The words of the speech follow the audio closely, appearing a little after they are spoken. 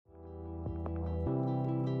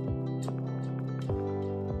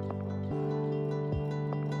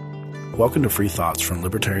Welcome to Free Thoughts from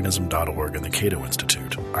Libertarianism.org and the Cato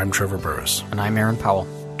Institute. I'm Trevor Burrus. And I'm Aaron Powell.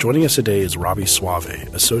 Joining us today is Robby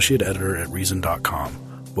Soave, Associate Editor at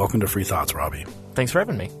Reason.com. Welcome to Free Thoughts, Robby. Thanks for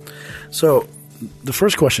having me. So the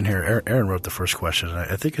first question here, Aaron wrote the first question, and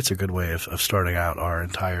I think it's a good way of starting out our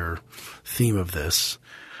entire theme of this.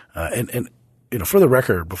 And for the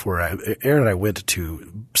record, Aaron and I went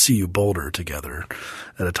to CU Boulder together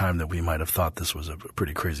at a time that we might have thought this was a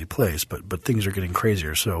pretty crazy place, but things are getting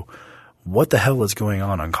crazier. So what the hell is going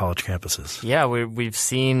on college campuses? Yeah, we've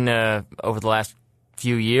seen over the last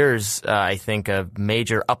few years, I think, a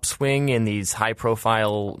major upswing in these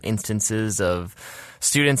high-profile instances of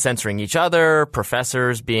students censoring each other,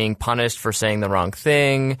 professors being punished for saying the wrong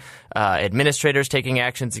thing, administrators taking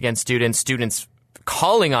actions against students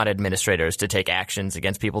calling on administrators to take actions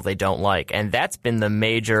against people they don't like. And that's been the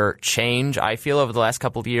major change, I feel, over the last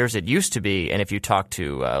couple of years. It used to be, and if you talk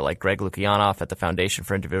to like Greg Lukianoff at the Foundation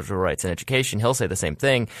for Individual Rights in Education, he'll say the same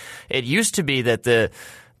thing. It used to be that the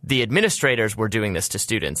administrators were doing this to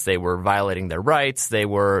students. They were violating their rights. They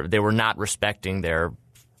were not respecting their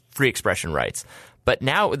free expression rights. But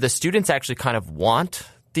now the students actually kind of want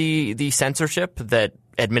the censorship that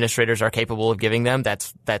administrators are capable of giving them.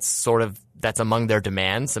 That's among their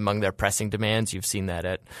demands, among their pressing demands. You've seen that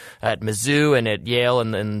at Mizzou and at Yale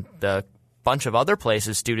and the bunch of other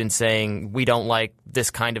places, students saying, we don't like this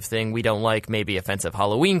kind of thing. We don't like maybe offensive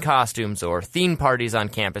Halloween costumes or theme parties on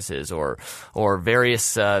campuses or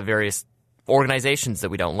various organizations that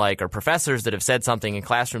we don't like or professors that have said something in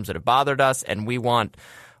classrooms that have bothered us, and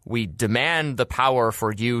we demand the power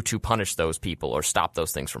for you to punish those people or stop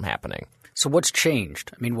those things from happening. So what's changed?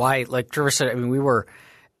 I mean, why – like Trevor said, we were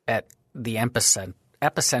at the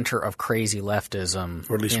epicenter of crazy leftism.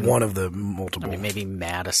 Or at least one of the multiple. I mean, maybe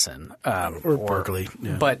Madison. Or Berkeley.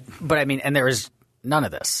 Yeah. But I mean – and there is none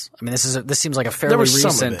of this. I mean, this seems like a fairly there was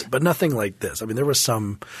recent – some of it, but nothing like this. I mean, there was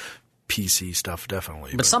some PC stuff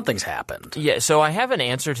definitely. But something's happened. Yeah, so I have an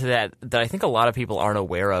answer to that I think a lot of people aren't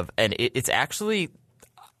aware of. And it's actually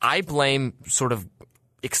 – I blame sort of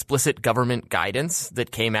explicit government guidance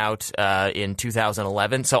that came out in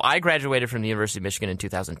 2011. So I graduated from the University of Michigan in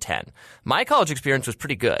 2010. My college experience was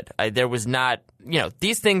pretty good. There was not –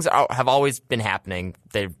 these things have always been happening.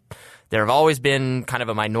 There have always been kind of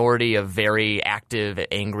a minority of very active,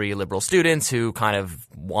 angry liberal students who kind of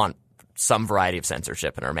want some variety of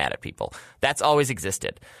censorship and are mad at people. That's always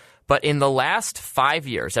existed. But in the last 5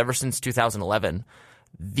 years, ever since 2011 –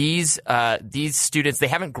 these students, they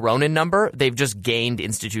haven't grown in number. They've just gained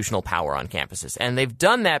institutional power on campuses. And they've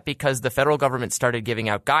done that because the federal government started giving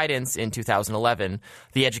out guidance in 2011,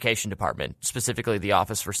 the Education Department, specifically the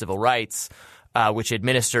Office for Civil Rights, which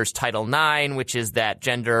administers Title IX, which is that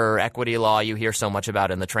gender equity law you hear so much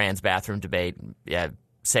about in the trans bathroom debate,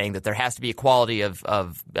 saying that there has to be equality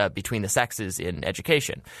of between the sexes in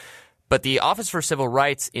education. But the Office for Civil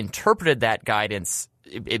Rights interpreted that guidance.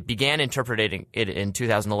 It began interpreting it in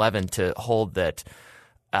 2011 to hold that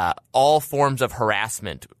all forms of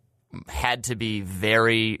harassment had to be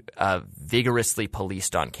very vigorously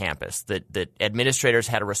policed on campus, that administrators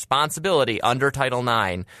had a responsibility under Title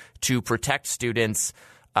IX to protect students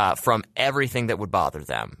from everything that would bother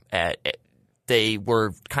them. They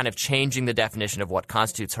were kind of changing the definition of what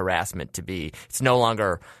constitutes harassment to be. It's no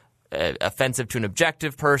longer offensive to an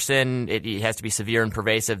objective person. It has to be severe and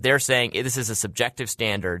pervasive. They're saying this is a subjective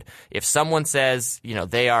standard. If someone says,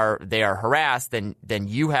 they are harassed, then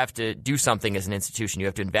you have to do something as an institution. You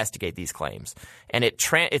have to investigate these claims. And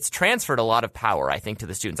it's transferred a lot of power, I think, to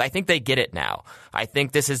the students. I think they get it now. I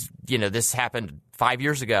think this happened 5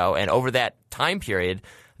 years ago, and over that time period,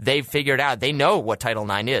 they've figured out, they know what Title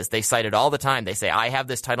IX is. They cite it all the time. They say, I have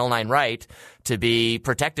this Title IX right to be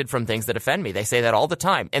protected from things that offend me. They say that all the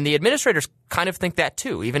time. And the administrators kind of think that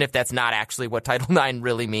too, even if that's not actually what Title IX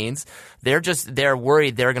really means. They're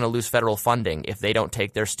worried they're going to lose federal funding if they don't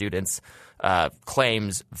take their students'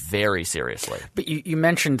 claims very seriously. But you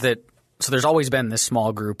mentioned that – so there's always been this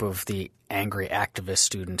small group of the angry activist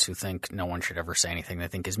students who think no one should ever say anything they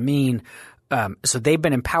think is mean. So they've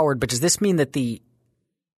been empowered. But does this mean that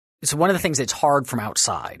so one of the things that's hard from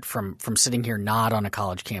outside, from sitting here not on a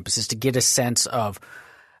college campus, is to get a sense of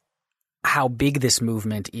how big this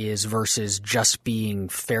movement is versus just being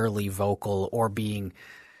fairly vocal or being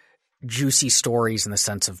juicy stories in the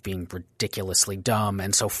sense of being ridiculously dumb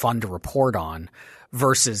and so fun to report on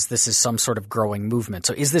versus this is some sort of growing movement.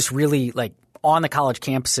 So is this really like on the college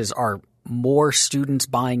campuses, are more students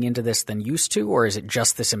buying into this than used to, or is it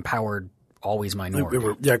just this empowered always minority?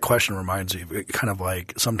 That question reminds me, kind of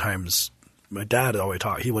like sometimes my dad always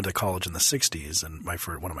talked. He went to college in the '60s, and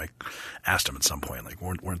asked him at some point, like,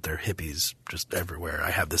 weren't there hippies just everywhere?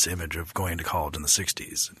 I have this image of going to college in the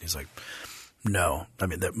 '60s, and he's like, no. I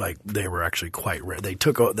mean, they were actually quite rare. They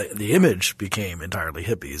took the image became entirely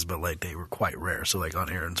hippies, but like they were quite rare. So, like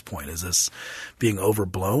on Aaron's point, is this being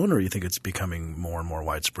overblown, or you think it's becoming more and more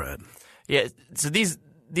widespread? Yeah. So these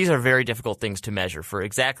are very difficult things to measure for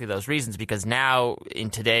exactly those reasons, because now in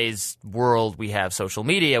today's world we have social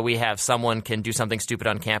media. We have someone can do something stupid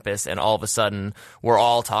on campus and all of a sudden we're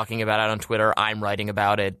all talking about it on Twitter. I'm writing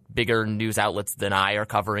about it. Bigger news outlets than I are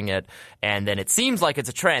covering it. And then it seems like it's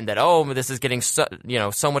a trend that, this is getting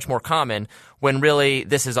so much more common, when really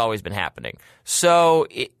this has always been happening. So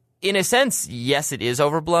in a sense, yes, it is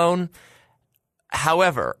overblown.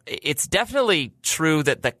 However, it's definitely true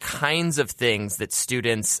that the kinds of things that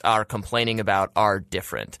students are complaining about are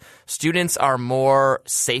different. Students are more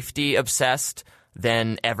safety obsessed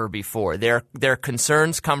than ever before. Their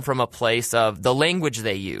concerns come from a place of the language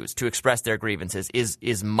they use to express their grievances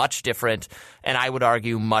is much different, and I would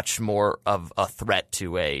argue much more of a threat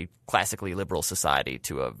to a classically liberal society,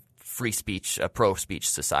 to a free speech, a pro-speech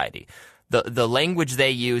society. The language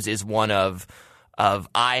they use is one of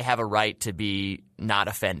I have a right to be not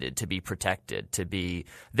offended, to be protected, to be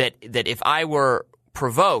that if I were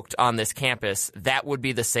provoked on this campus, that would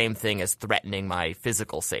be the same thing as threatening my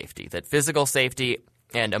physical safety. That physical safety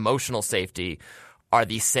and emotional safety are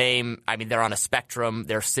the same. I mean, they're on a spectrum.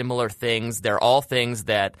 They're similar things. They're all things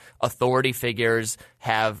that authority figures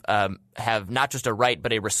have not just a right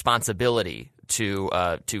but a responsibility to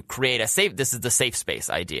create a safe. This is the safe space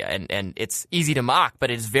idea, and it's easy to mock,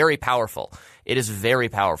 but it is very powerful. It is very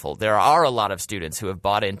powerful. There are a lot of students who have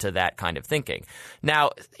bought into that kind of thinking.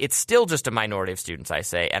 Now, it's still just a minority of students, I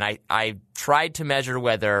say, and I tried to measure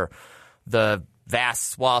whether the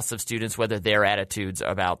vast swaths of students, whether their attitudes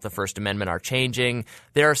about the First Amendment are changing.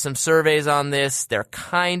 There are some surveys on this. They're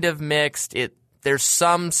kind of mixed. There's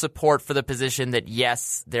some support for the position that,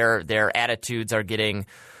 yes, their attitudes are getting,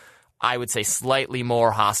 I would say, slightly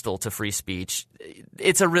more hostile to free speech.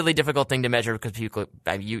 It's a really difficult thing to measure because people,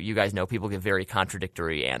 you guys know, people give very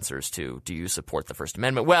contradictory answers to, do you support the First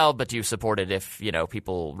Amendment? Well, but do you support it if,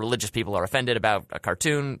 religious people are offended about a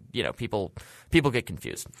cartoon? People get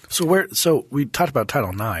confused. So we talked about Title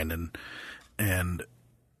IX, and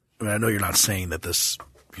I know you're not saying that this,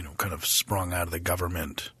 kind of sprung out of the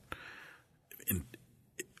government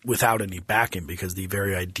without any backing, because the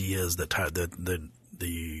very ideas that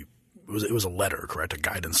it was a letter, correct? A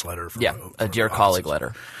guidance letter. A dear colleague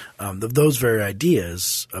letter. Those very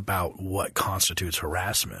ideas about what constitutes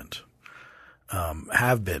harassment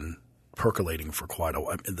have been percolating for quite a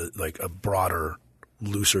while. Like a broader,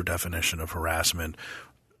 looser definition of harassment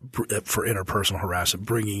for interpersonal harassment,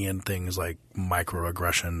 bringing in things like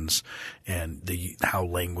microaggressions and how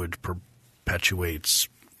language perpetuates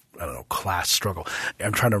class struggle.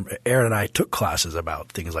 Aaron and I took classes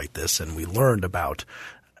about things like this, and we learned about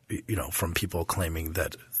from people claiming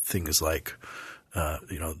that things like,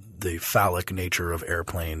 the phallic nature of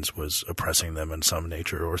airplanes was oppressing them in some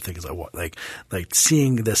nature, or things like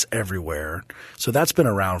seeing this everywhere. So that's been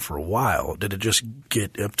around for a while. Did it just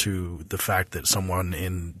get up to the fact that someone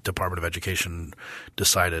in Department of Education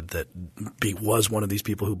decided that was one of these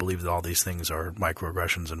people who believed that all these things are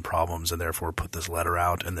microaggressions and problems, and therefore put this letter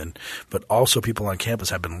out? But also people on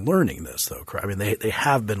campus have been learning this, though, correct? I mean, they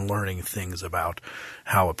have been learning things about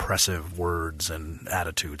how oppressive words and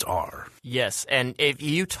attitudes are. Yes, and if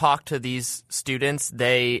you talk to these students,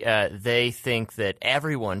 they think that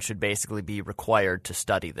everyone should basically be required to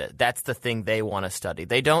study that. That's the thing they want to study.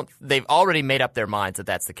 They've already made up their minds that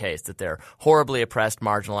that's the case, that they're horribly oppressed,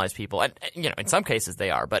 marginalized people. And in some cases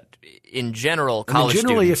they are, but in general, college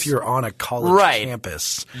generally, students, if you're on a college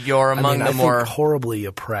campus, you're among the more think horribly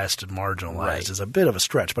oppressed and marginalized is a bit of a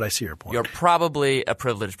stretch, but I see your point. You're probably a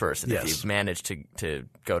privileged person if you've managed to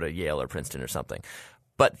go to Yale or Princeton or something.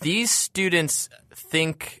 But these students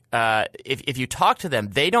think, if you talk to them,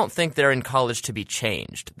 they don't think they're in college to be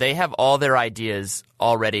changed. They have all their ideas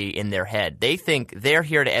already in their head. They think they're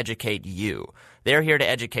here to educate you. They're here to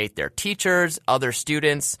educate their teachers, other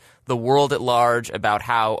students, the world at large about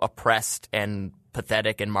how oppressed and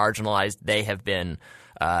pathetic and marginalized they have been,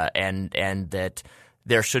 and that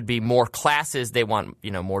there should be more classes. They want,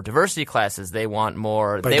 more diversity classes. They want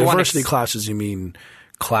more. By diversity classes, you mean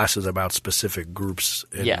classes about specific groups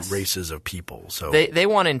and races of people. So they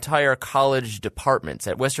want entire college departments.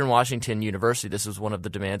 At Western Washington University, this was one of the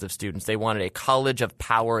demands of students. They wanted a college of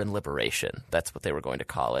power and liberation. That's what they were going to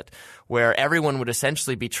call it, where everyone would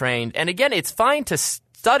essentially be trained. And again, it's fine to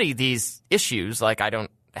study these issues. Like, I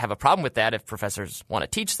don't have a problem with that if professors want to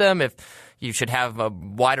teach them, if You should have a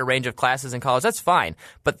wider range of classes in college. That's fine.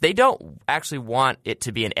 But they don't actually want it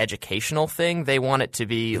to be an educational thing. They want it to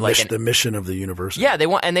be the mission of the university. Yeah, they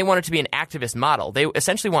want it to be an activist model. They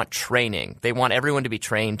essentially want training. They want everyone to be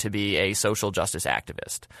trained to be a social justice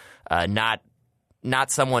activist,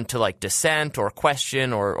 not someone to dissent or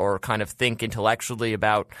question or kind of think intellectually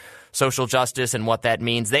about social justice and what that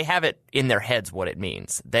means. They have it in their heads what it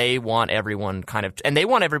means. They want everyone and they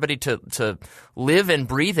want everybody to live and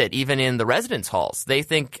breathe it even in the residence halls. They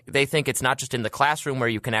think it's not just in the classroom where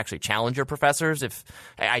you can actually challenge your professors.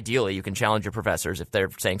 Ideally you can challenge your professors if they're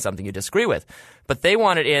saying something you disagree with. But they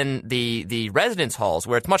want it in the residence halls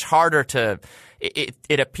where it's much harder to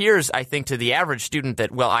it appears, I think, to the average student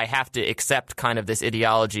that, well, I have to accept kind of this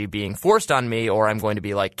ideology being forced on me or I'm going to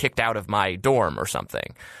be kicked out of my dorm or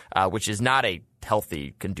something, which is not a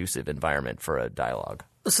healthy, conducive environment for a dialogue.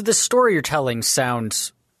 So this story you're telling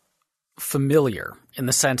sounds familiar in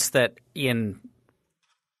the sense that in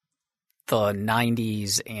the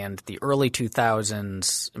 90s and the early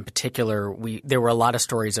 2000s in particular, there were a lot of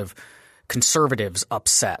stories of conservatives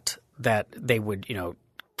upset that they would,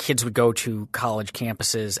 kids would go to college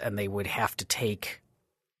campuses and they would have to take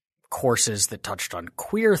courses that touched on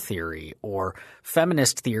queer theory or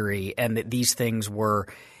feminist theory, and that these things were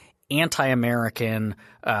anti-American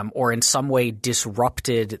or in some way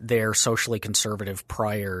disrupted their socially conservative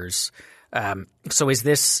priors. So is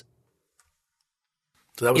this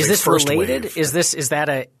related? Wave.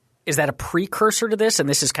 Is that a precursor to this, and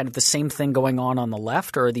this is kind of the same thing going on the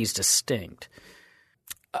left, or are these distinct?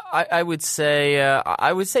 I would say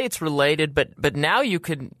it's related, but now you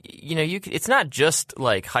could it's not just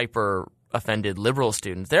hyper offended liberal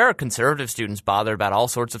students. There are conservative students bothered about all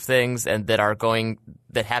sorts of things and that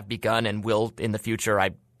have begun and will in the future.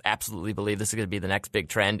 I absolutely believe this is going to be the next big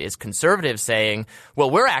trend, is conservatives saying, well,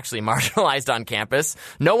 we're actually marginalized on campus.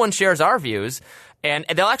 No one shares our views. And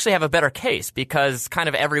they'll actually have a better case because kind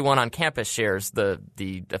of everyone on campus shares the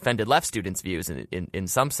offended left students' views in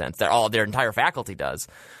some sense. Their entire faculty does.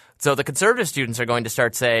 So the conservative students are going to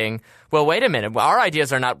start saying, well, wait a minute, our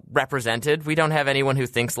ideas are not represented. We don't have anyone who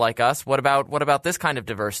thinks like us. What about this kind of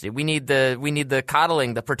diversity? We need the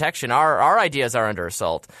coddling, the protection. Our ideas are under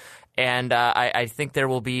assault. And I think there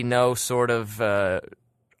will be no sort of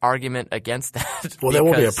argument against that. Well, there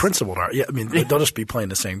won't be a principled argument. Yeah, I mean, they'll just be playing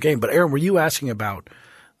the same game. But Aaron, were you asking about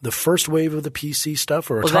the first wave of the PC stuff,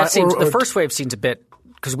 or the first wave seems a bit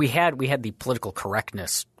because we had the political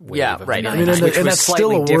correctness wave. Yeah, of right. The 90s, and that's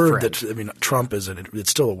still a word different. Trump it's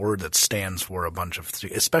still a word that stands for a bunch of,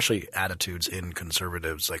 especially attitudes in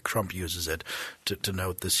conservatives. Like Trump uses it to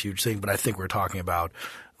note this huge thing. But I think we're talking about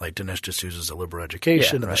Dinesh D'Souza's a liberal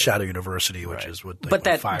education and the Shadow University, which is what. But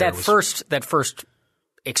that first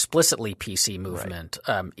explicitly PC movement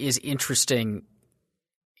is interesting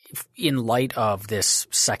in light of this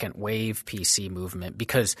second wave PC movement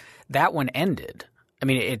because that one ended. I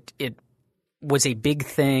mean, it was a big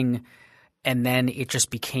thing, and then it just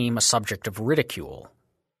became a subject of ridicule.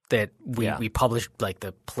 That we published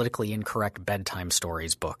the politically incorrect bedtime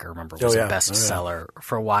stories book. I remember was a bestseller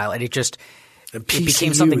for a while, and it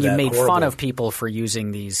became something you made fun of people for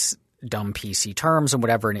using these dumb PC terms and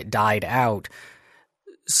whatever, and it died out.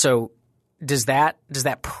 So does that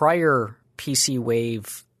prior PC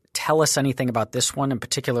wave tell us anything about this one in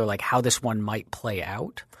particular, how this one might play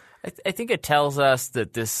out? I think it tells us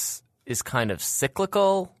that this is kind of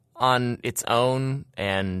cyclical on its own,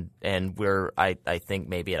 and we're I think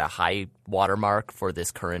maybe at a high watermark for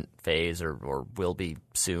this current phase, or will be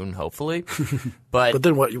soon, hopefully. But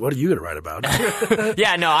then what are you going to write about?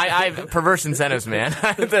 Yeah, no, I have perverse incentives, man.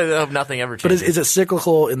 I hope nothing ever changes. But is it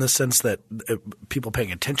cyclical in the sense that people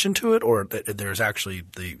paying attention to it, or that there's actually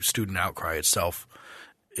the student outcry itself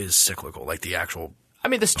is cyclical, the actual? I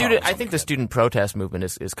mean, I think the student protest movement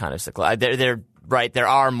is kind of cyclical. They're right. There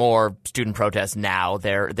are more student protests now.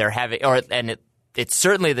 They're having, it's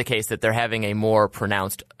certainly the case that they're having a more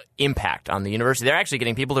pronounced impact on the university. They're actually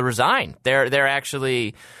getting people to resign. They're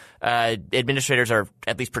actually administrators are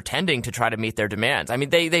at least pretending to try to meet their demands. I mean,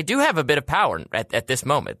 they do have a bit of power at this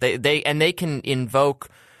moment. They can invoke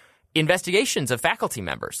investigations of faculty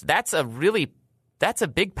members. That's a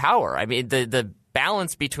big power. I mean, the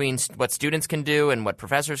balance between what students can do and what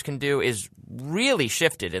professors can do is really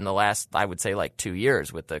shifted in the last, I would say, 2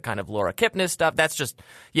 years with the kind of Laura Kipnis stuff. That's just,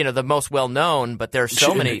 the most well-known, but there's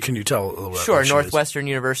so many. Can you tell a little bit? Sure. Northwestern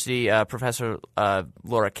University Professor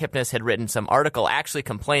Laura Kipnis had written some article actually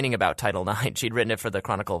complaining about Title IX. She'd written it for the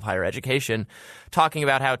Chronicle of Higher Education, talking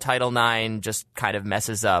about how Title IX just kind of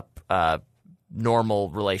messes up normal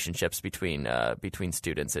relationships between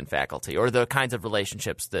students and faculty, or the kinds of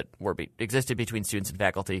relationships that existed between students and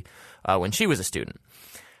faculty when she was a student.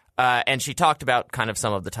 And she talked about kind of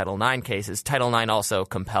some of the Title IX cases. Title IX also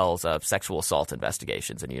compels sexual assault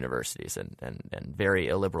investigations in universities and very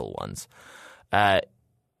illiberal ones.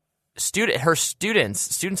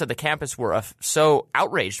 Students at the campus were so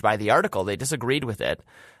outraged by the article, they disagreed with it.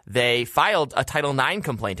 They filed a Title IX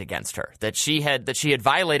complaint against her that she had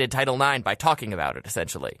violated Title IX by talking about it,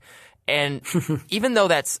 essentially. And even though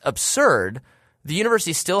that's absurd, the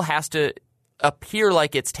university still has to appear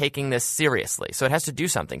like it's taking this seriously. So it has to do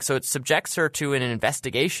something. So it subjects her to an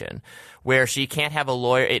investigation where she can't have a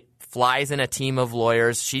lawyer. It flies in a team of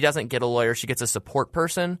lawyers. She doesn't get a lawyer. She gets a support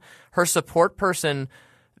person. Her support person,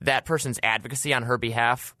 that person's advocacy on her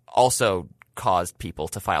behalf also caused people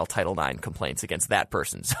to file Title IX complaints against that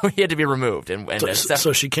person. So he had to be removed.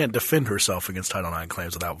 So she can't defend herself against Title IX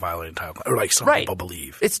claims without violating Title IX, or like some people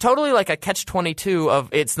believe. It's totally like a catch-22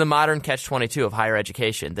 it's the modern catch-22 of higher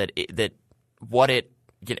education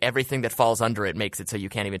everything that falls under it makes it so you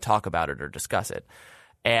can't even talk about it or discuss it.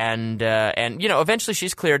 And eventually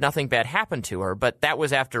she's cleared. Nothing bad happened to her, but that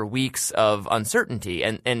was after weeks of uncertainty.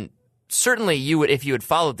 And certainly you would, if you had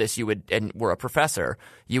followed this, and were a professor,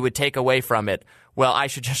 you would take away from it, well, I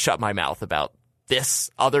should just shut my mouth about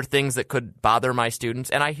this, other things that could bother my students.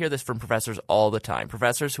 And I hear this from professors all the time,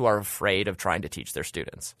 professors who are afraid of trying to teach their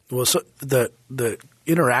students. Well, so the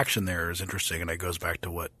interaction there is interesting, and it goes back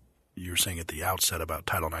to what you were saying at the outset about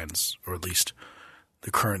Title IX's, or at least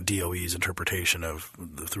the current DOE's interpretation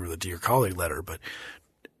through the Dear Colleague letter. But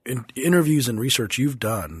in interviews and research you've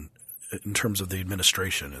done in terms of the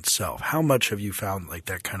administration itself, how much have you found like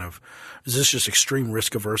that kind of – is this just extreme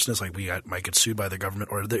risk averseness, like we might get sued by the government,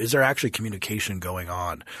 or is there actually communication going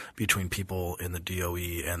on between people in the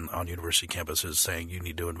DOE and on university campuses saying you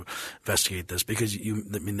need to investigate this? Because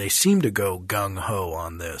they seem to go gung-ho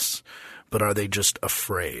on this, but are they just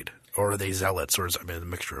afraid, or are they zealots, or is it a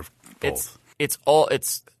mixture of both?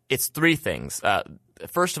 It's three things.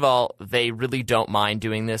 First of all, they really don't mind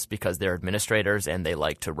doing this because they're administrators and they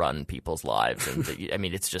like to run people's lives. And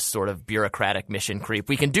it's just sort of bureaucratic mission creep.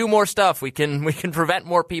 We can do more stuff. We can prevent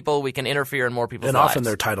more people. We can interfere in more people's lives. And often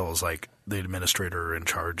their title is like the administrator in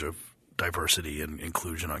charge of diversity and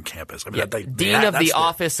inclusion on campus. Dean of the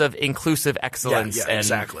Office of Inclusive Excellence and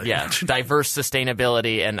exactly. Diverse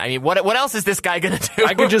Sustainability. And what else is this guy going to do?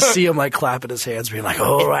 I could just see him like clapping his hands, being like,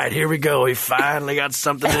 "All right, here we go. We finally got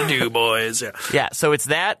something to do, boys." Yeah. So it's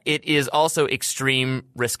that. It is also extreme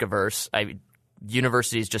risk averse.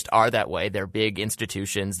 Universities just are that way. They're big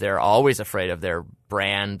institutions. They're always afraid of their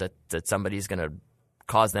brand, that somebody's going to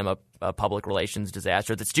cause them a public relations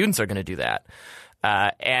disaster, that students are going to do that.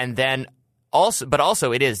 And then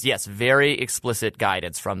also it is, yes, very explicit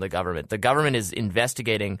guidance from the government. The government is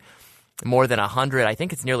investigating more than 100, I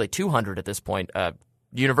think it's nearly 200 at this point,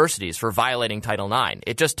 universities for violating Title IX.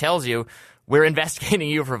 It just tells you, we're investigating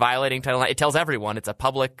you for violating Title IX. It tells everyone, it's a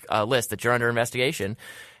public list, that you're under investigation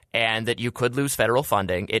and that you could lose federal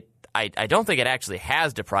funding. I don't think it actually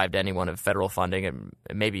has deprived anyone of federal funding, and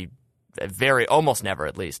maybe almost never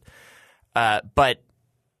at least. But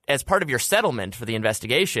as part of your settlement for the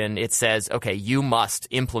investigation, it says, okay, you must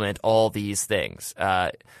implement all these things.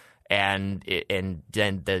 And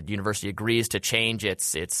then the university agrees to change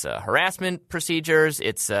its harassment procedures,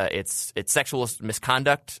 its sexual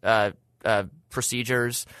misconduct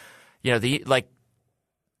procedures.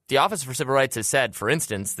 The Office for Civil Rights has said, for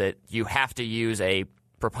instance, that you have to use a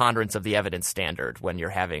preponderance of the evidence standard when you're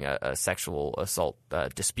having a sexual assault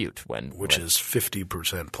dispute. Which is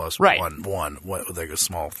 50% plus right. one, like a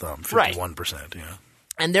small thumb, 51%. Yeah.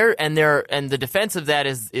 And the defense of that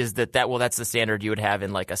is that that's the standard you would have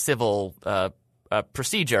in like a civil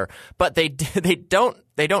procedure, but they don't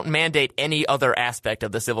mandate any other aspect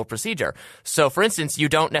of the civil procedure. So, for instance, you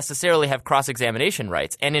don't necessarily have cross-examination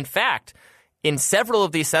rights, and in fact, in several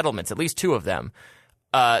of these settlements, at least two of them,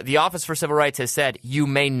 the Office for Civil Rights has said you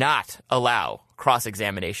may not allow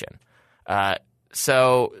cross-examination. Why?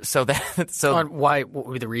 What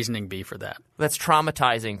would the reasoning be for that? That's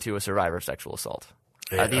traumatizing to a survivor of sexual assault.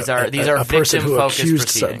 Yeah, these are victim-focused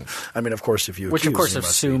proceedings. Of course, if you which of course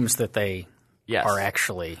assumes that they are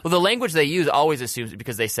actually. Well, the language they use always assumes,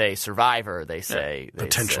 because they say survivor, they say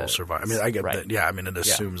potential survivor. I get that. Yeah, it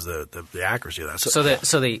assumes the accuracy of that.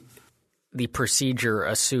 So the procedure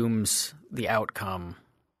assumes the outcome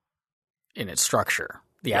in its structure,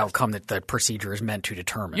 the outcome that the procedure is meant to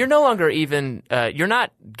determine. You're no longer even you're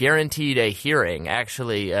not guaranteed a hearing.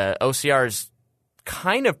 Actually, OCR's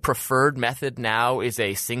kind of preferred method now is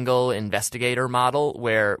a single investigator model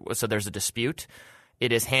so there's a dispute,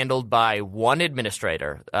 It is handled by one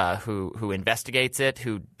administrator who investigates it,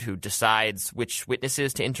 who decides which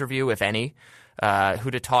witnesses to interview, if any,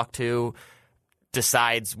 who to talk to,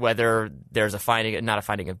 decides whether there's not a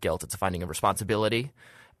finding of guilt, it's a finding of responsibility,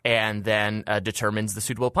 and then determines the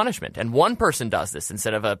suitable punishment. And one person does this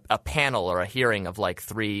instead of a panel or a hearing of like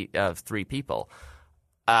three people.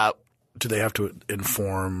 Do they have to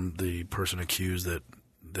inform the person accused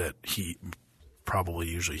that he – probably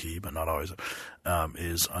usually he, but not always,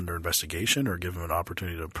 is under investigation, or give him an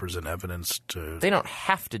opportunity to present evidence to – They don't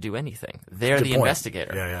have to do anything. They're the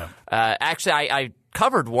investigator. Yeah. Actually, I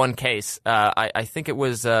covered one case. I think it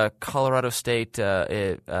was Colorado State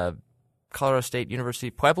University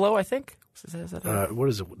Pueblo, I think. Is that what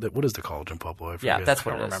is it? What is the college in Pueblo? I forget. Yeah, that's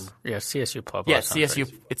what I it is. remember. Yeah, CSU Pueblo. Yeah,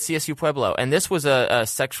 CSU. It's CSU Pueblo, and this was a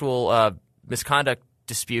sexual misconduct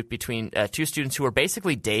dispute between two students who were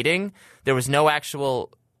basically dating. There was no actual.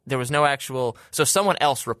 So someone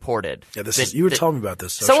else reported. Yeah, you were telling me about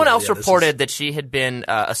this. Someone else reported that she had been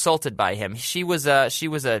assaulted by him. She was a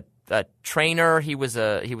trainer. He was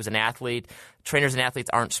an athlete. Trainers and athletes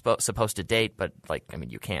aren't supposed to date, but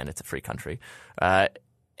you can. It's a free country.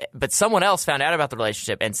 But someone else found out about the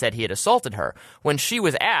relationship and said he had assaulted her. When she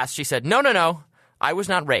was asked, she said, "No. I was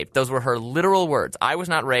not raped." Those were her literal words. "I was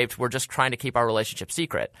not raped. We're just trying to keep our relationship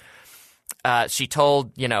secret." She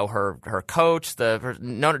told, her coach,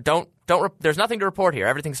 "No, don't. There's nothing to report here.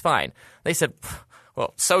 Everything's fine." They said,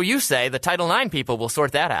 "Well, so you say. The Title IX people will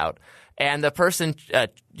sort that out." And the person,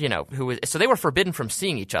 so they were forbidden from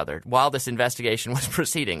seeing each other while this investigation was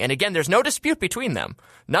proceeding. And again, there's no dispute between them,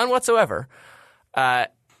 none whatsoever.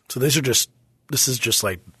 So this is just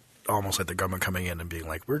like almost like the government coming in and being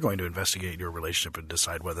like, "We're going to investigate your relationship and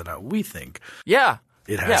decide whether or not we think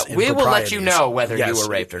it has we will let you know whether you were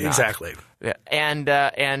raped or not." Exactly. Yeah. And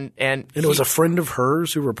it was a friend of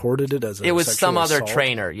hers who reported it as a It was sexual some other assault?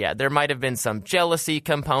 trainer. Yeah, there might have been some jealousy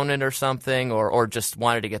component or something, or just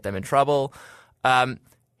wanted to get them in trouble.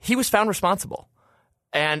 He was found responsible.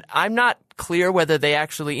 And I'm not clear whether they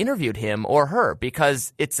actually interviewed him or her,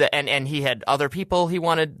 because and he had other people he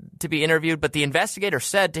wanted to be interviewed, but the investigator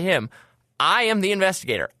said to him, "I am the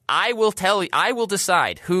investigator. I will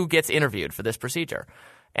decide who gets interviewed for this procedure."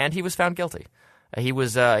 And he was found guilty. He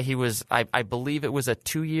was I believe it was a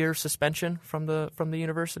 2-year suspension from the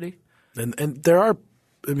university. And there are,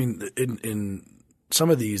 in some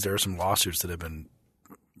of these there are some lawsuits that have been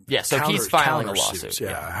so he's filing a lawsuit.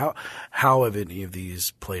 Yeah. How have any of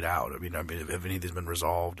these played out? Have any of these been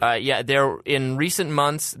resolved? In recent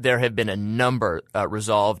months there have been a number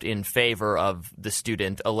resolved in favor of the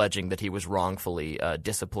student alleging that he was wrongfully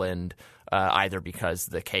disciplined, either because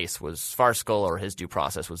the case was farcical or his due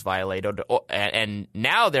process was violated. And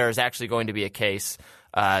now there is actually going to be a case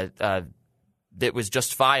that was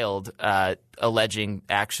just filed alleging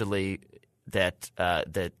actually that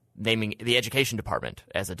naming the education department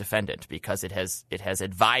as a defendant, because it has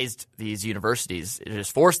advised these universities, it has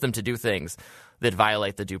forced them to do things that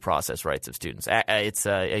violate the due process rights of students. It's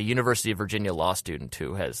a University of Virginia law student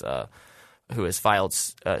who has filed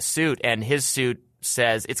suit, and his suit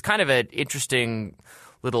says it's kind of an interesting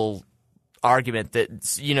little argument that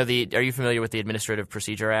are you familiar with the Administrative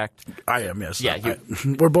Procedure Act? I am, yes. Yeah,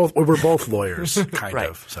 we're both lawyers, kind right,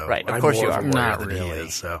 of. So right, of I'm course more you of are. a lawyer Not than really. he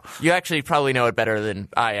is. So you actually probably know it better than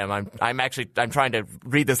I am. I'm trying to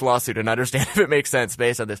read this lawsuit and understand if it makes sense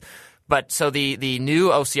based on this. But so the new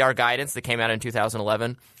OCR guidance that came out in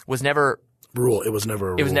 2011 was never. It was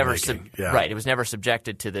never Right. It was never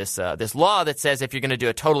subjected to this law that says if you're going to do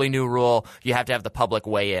a totally new rule, you have to have the public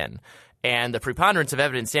weigh in. And the preponderance of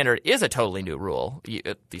evidence standard is a totally new rule,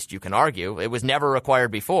 at least you can argue. It was never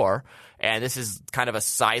required before, and this is kind of a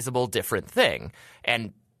sizable different thing.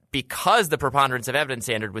 And because the preponderance of evidence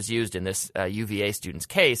standard was used in this UVA student's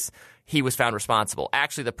case, he was found responsible.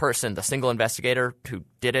 Actually, the single investigator who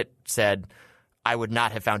did it said, "I would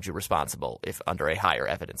not have found you responsible if under a higher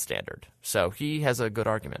evidence standard." So he has a good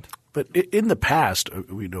argument. But in the past,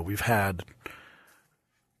 we've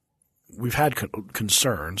had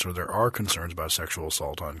concerns, or there are concerns about sexual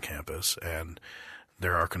assault on campus, and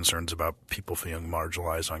there are concerns about people feeling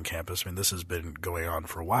marginalized on campus. This has been going on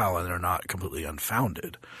for a while, and they're not completely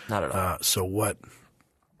unfounded. Not at all. So what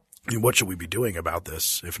should we be doing about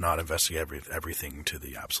this, if not investigate everything to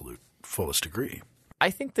the absolute fullest degree? I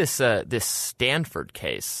think this Stanford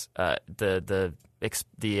case, the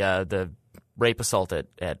rape assault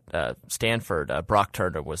at Stanford, Brock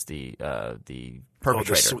Turner was the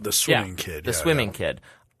perpetrator. The swimming kid. The swimming kid.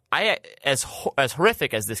 As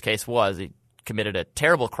horrific as this case was, he committed a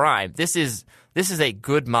terrible crime. This is a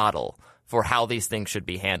good model for how these things should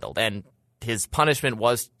be handled. And his punishment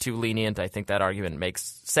was too lenient. I think that argument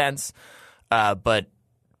makes sense.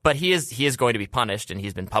 But he is going to be punished, and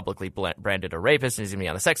he's been publicly branded a rapist, and he's going to be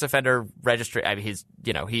on the sex offender registry. I mean,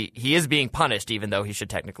 he is being punished, even though he should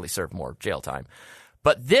technically serve more jail time.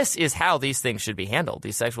 But this is how these things should be handled,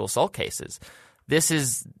 these sexual assault cases.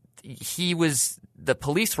 The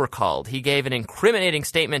police were called. He gave an incriminating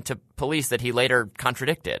statement to police that he later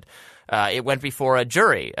contradicted. It went before a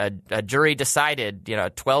jury. A jury decided, a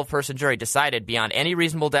 12-person jury decided beyond any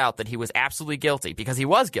reasonable doubt that he was absolutely guilty, because he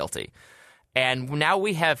was guilty. And now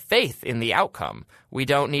we have faith in the outcome. We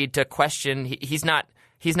don't need to question. He's not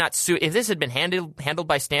if this had been handled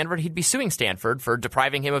by Stanford, he'd be suing Stanford for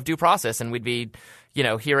depriving him of due process, and we'd be,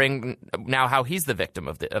 hearing now how he's the victim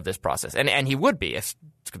of this process. And he would be,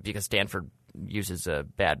 because Stanford uses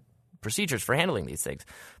bad procedures for handling these things.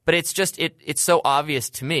 But it's just it's so obvious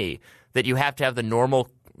to me that you have to have the normal,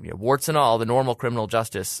 warts and all, the normal criminal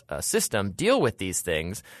justice system deal with these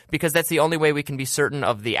things, because that's the only way we can be certain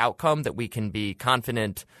of the outcome, that we can be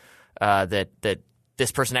confident that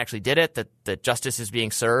this person actually did it, that justice is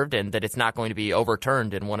being served, and that it's not going to be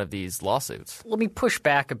overturned in one of these lawsuits. Let me push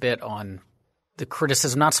back a bit on the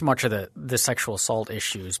criticism, not so much of the sexual assault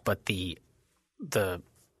issues, but the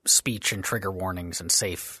speech and trigger warnings and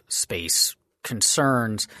safe space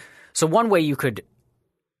concerns. So one way you could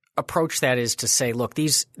approach that is to say, look,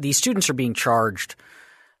 these students are being charged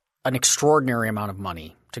an extraordinary amount of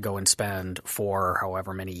money to go and spend for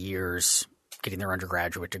however many years getting their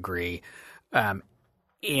undergraduate degree.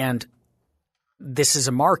 And this is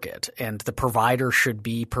a market, and the provider should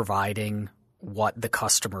be providing what the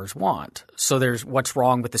customers want. So there's what's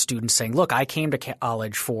wrong with the students saying, look, I came to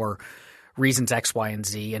college for reasons X, Y, and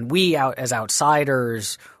Z, and we as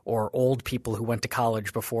outsiders or old people who went to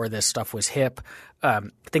college before this stuff was hip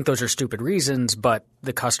think those are stupid reasons, but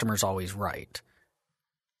the customer's always right.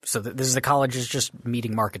 So the college is just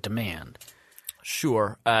meeting market demand.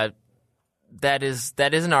 Sure. That is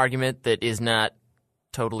an argument that is not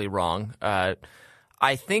totally wrong.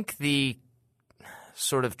 I think the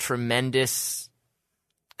sort of tremendous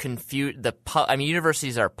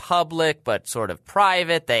universities are public but sort of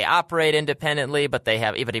private. They operate independently, but they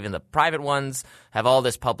have even the private ones have all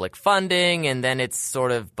this public funding, and then it's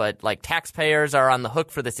sort of like taxpayers are on the hook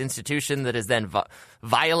for this institution that is then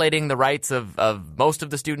violating the rights of most of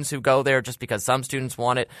the students who go there just because some students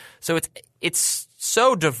want it. So it's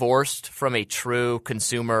so divorced from a true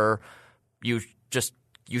consumer you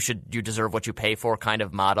deserve what you pay for kind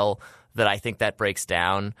of model that I think that breaks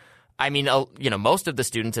down. I mean, most of the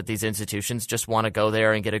students at these institutions just want to go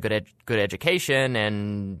there and get a good education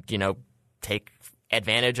and, take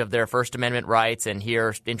advantage of their First Amendment rights and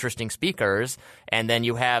hear interesting speakers. And then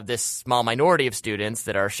you have this small minority of students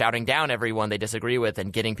that are shouting down everyone they disagree with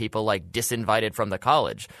and getting people disinvited from the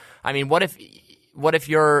college. I mean, what if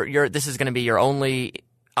this is going to be your only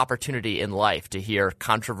opportunity in life to hear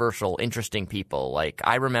controversial, interesting people? Like,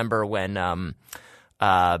 I remember when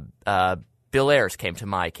Bill Ayers came to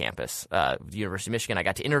my campus, the University of Michigan. I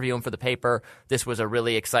got to interview him for the paper. This was a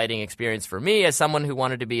really exciting experience for me as someone who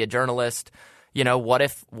wanted to be a journalist. What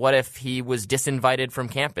if he was disinvited from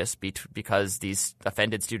campus because these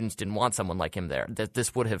offended students didn't want someone like him there? That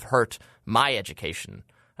this would have hurt my education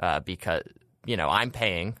because I'm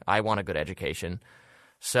paying. I want a good education.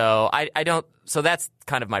 So I don't. So that's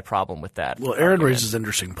kind of my problem with that. Well, Aaron raises an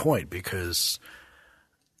interesting point, because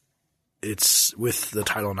it's with the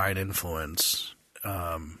Title IX influence.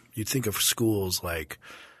 You'd think of schools like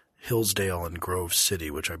Hillsdale and Grove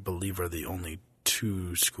City, which I believe are the only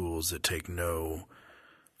two schools that take no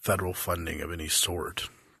federal funding of any sort.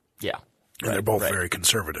 Yeah. And they're both very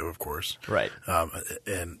conservative, of course. Right.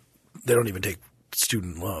 And they don't even take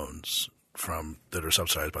student loans that are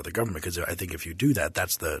subsidized by the government, because I think if you do that,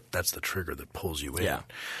 that's the trigger that pulls you in. Yeah.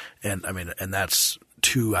 And I mean, and that's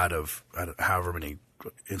two out of however many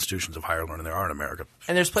institutions of higher learning there are in America.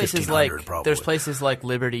 And there's places like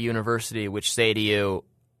Liberty University which say to you,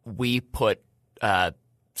 we put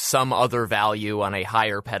some other value on a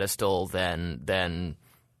higher pedestal than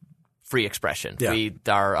free expression. Yeah.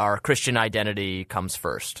 Our Christian identity comes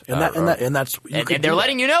first. And they're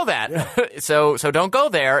letting you know that. Yeah. So don't go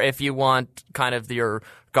there if you want kind of your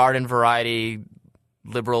garden variety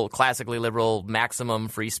classically liberal, maximum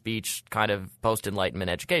free speech kind of post-Enlightenment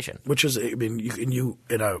education. Which is, I mean, you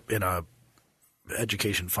in a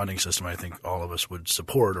education funding system, I think all of us would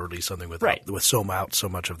support, or at least something with so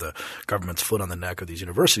much of the government's foot on the neck of these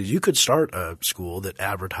universities. You could start a school that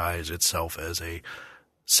advertised itself as a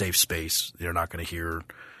safe space. You're not going to hear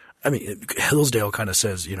I mean, Hillsdale kind of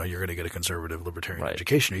says, you're going to get a conservative libertarian Right.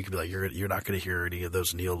 education. You could be like, you're not going to hear any of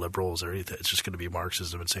those neoliberals or anything. It's just going to be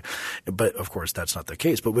Marxism and say, but of course that's not the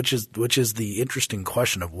case. But which is the interesting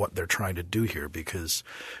question of what they're trying to do here, because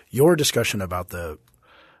your discussion about the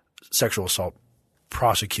sexual assault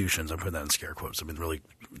prosecutions, I'm putting that in scare quotes. I mean, really,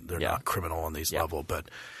 they're not criminal on these level,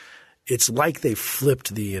 but it's like they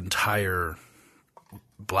flipped the entire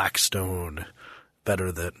Blackstone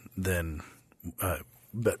better that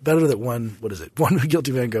one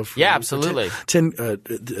guilty man go free. Yeah, absolutely. 10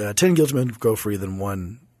 guilty men go free than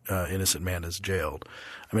one innocent man is jailed.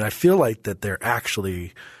 I mean, I feel like that they're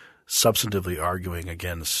actually substantively arguing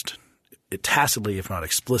against it tacitly, if not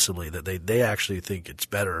explicitly, that they actually think it's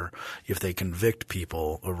better if they convict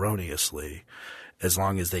people erroneously as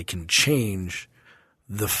long as they can change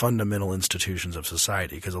the fundamental institutions of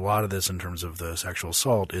society. Because a lot of this in terms of the sexual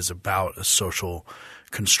assault is about a social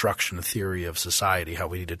construction theory of society, how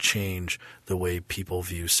we need to change the way people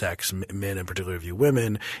view sex, men in particular view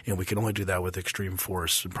women, and we can only do that with extreme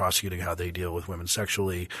force and prosecuting how they deal with women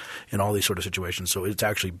sexually and all these sort of situations. So it's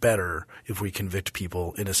actually better if we convict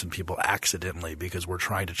people, innocent people, accidentally, because we're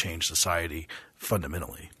trying to change society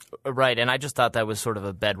fundamentally. Right, and I just thought that was sort of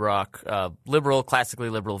a bedrock classically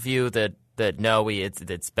liberal view that no,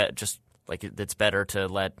 it's better to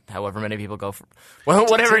let however many people go for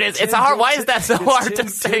whatever it is. It's hard. Why is that so hard to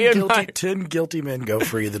say? 10 guilty men go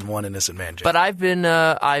free than one innocent man jailed. But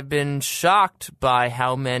I've been shocked by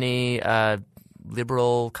how many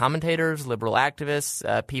liberal commentators, liberal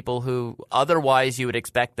activists, people who otherwise you would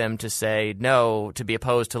expect them to say no, to be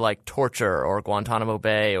opposed to like torture or Guantanamo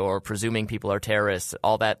Bay or presuming people are terrorists,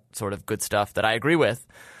 all that sort of good stuff that I agree with.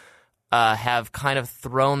 Have kind of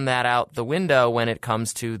thrown that out the window when it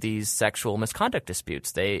comes to these sexual misconduct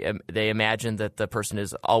disputes. They imagine that the person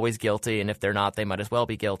is always guilty, and if they're not, they might as well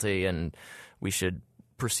be guilty, and we should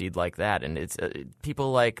proceed like that. And it's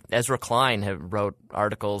people like Ezra Klein have wrote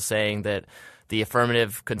articles saying that the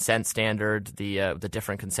affirmative consent standard, the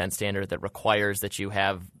different consent standard that requires that you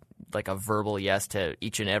have like a verbal yes to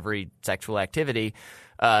each and every sexual activity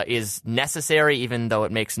is necessary, even though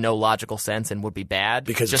it makes no logical sense and would be bad.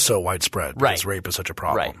 Because it's so widespread. Because rape is such a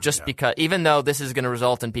problem. Right. Because even though this is going to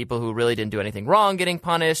result in people who really didn't do anything wrong getting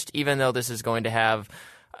punished, even though this is going to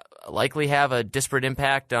likely have a disparate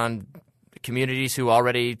impact on communities who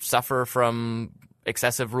already suffer from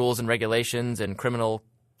excessive rules and regulations and criminal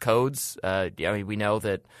codes. We know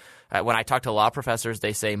that when I talk to law professors,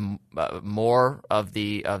 they say more of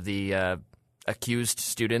the accused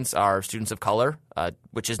students are students of color,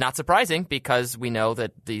 which is not surprising because we know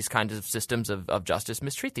that these kinds of systems of justice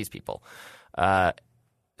mistreat these people.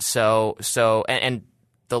 So the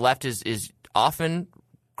left is often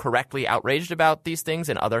correctly outraged about these things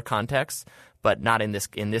in other contexts, but not in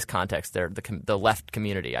this context. The left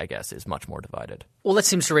community, I guess, is much more divided. Well, that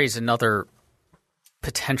seems to raise another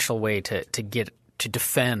potential way to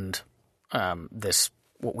defend this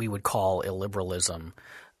what we would call illiberalism.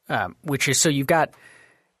 Which is, so you've got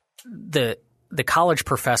the college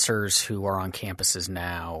professors who are on campuses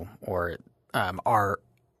now or are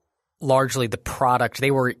largely the product.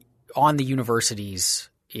 They were on the universities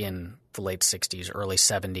in the late 60s, early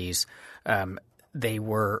 70s. They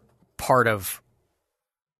were part of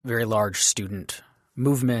very large student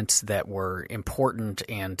movements that were important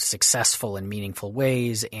and successful in meaningful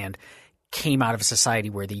ways and came out of a society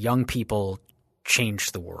where the young people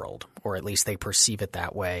changed the world, or at least they perceive it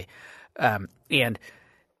that way. And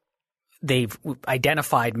they've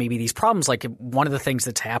identified maybe these problems. Like one of the things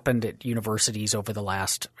that's happened at universities over the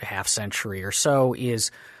last half century or so is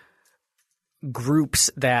groups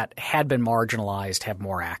that had been marginalized have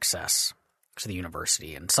more access to the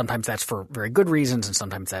university. And sometimes that's for very good reasons, and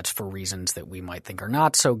sometimes that's for reasons that we might think are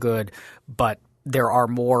not so good. But there are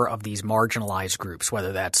more of these marginalized groups,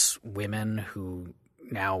 whether that's women who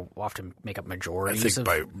now often make up majorities. I think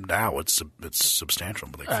by now it's substantial,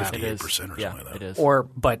 like 58% or something like that. It is.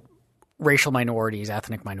 But racial minorities,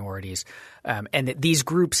 ethnic minorities, and that these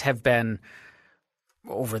groups have been,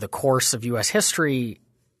 over the course of U.S. history,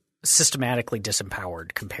 systematically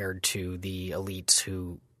disempowered compared to the elites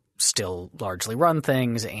who still largely run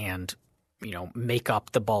things and make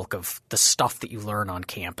up the bulk of the stuff that you learn on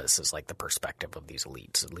campus is like the perspective of these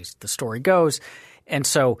elites, at least the story goes. And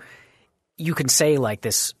so you can say like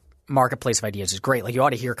this marketplace of ideas is great. Like you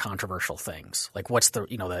ought to hear controversial things. Like what's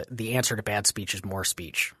the answer to bad speech is more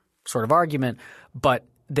speech sort of argument, but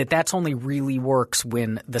that's only really works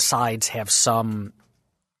when the sides have some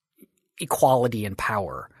equality in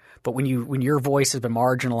power. But when your voice has been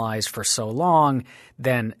marginalized for so long,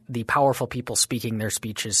 then the powerful people speaking their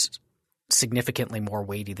speeches significantly more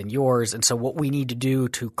weighty than yours. And so what we need to do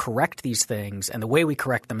to correct these things, and the way we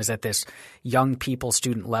correct them is at this young people,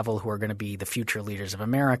 student level who are going to be the future leaders of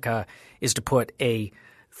America, is to put a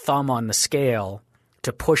thumb on the scale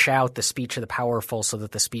to push out the speech of the powerful so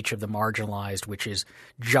that the speech of the marginalized, which is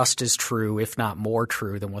just as true, if not more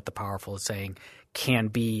true than what the powerful is saying, can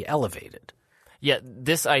be elevated. Yeah,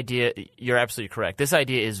 this idea, you're absolutely correct. This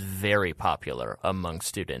idea is very popular among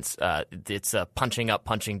students. It's a punching up,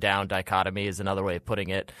 punching down dichotomy is another way of putting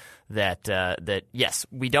it. That yes,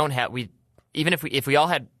 we don't have even if we all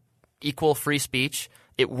had equal free speech,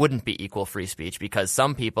 it wouldn't be equal free speech because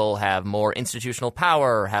some people have more institutional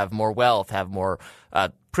power, have more wealth, have more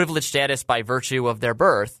privileged status by virtue of their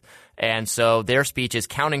birth, and so their speech is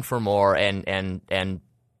counting for more and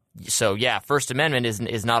so yeah, First Amendment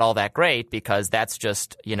is not all that great because that's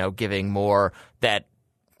just giving more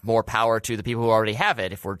power to the people who already have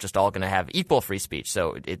it. If we're just all going to have equal free speech,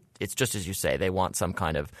 so it's just as you say, they want some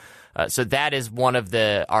kind of. So that is one of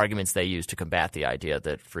the arguments they use to combat the idea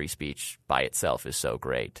that free speech by itself is so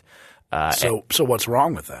great. So what's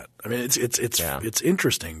wrong with that? I mean, it's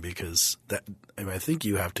interesting because I think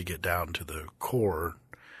you have to get down to the core.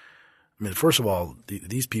 I mean, first of all,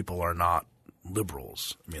 these people are not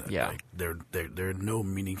liberals. I mean, like they're in no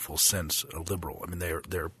meaningful sense a liberal. I mean,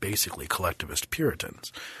 they're basically collectivist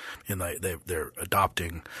Puritans, and they're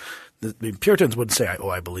adopting. Puritans wouldn't say, "Oh,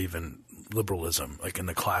 I believe in liberalism," like in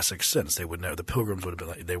the classic sense. They would know. The Pilgrims would have been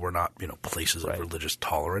like, they were not places of religious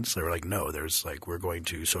tolerance. They were like, no, there's we're going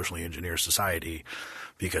to socially engineer society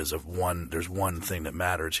because of there's one thing that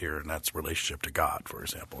matters here, and that's relationship to God, for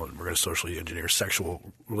example. And we're going to socially engineer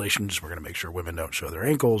sexual relations. We're going to make sure women don't show their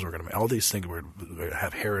ankles. We're going to make all these things. We're going to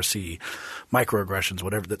have heresy, microaggressions,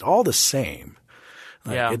 whatever. That's all the same.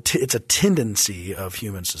 It's a tendency of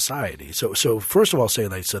human society. So first of all, so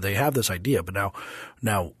they have this idea, but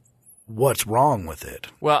now what's wrong with it?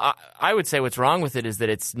 Well, I would say what's wrong with it is that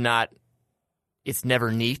it's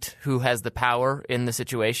never neat who has the power in the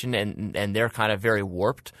situation, and they're kind of very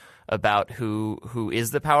warped about who is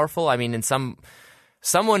the powerful. I mean,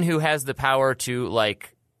 someone who has the power to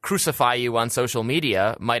crucify you on social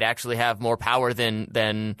media might actually have more power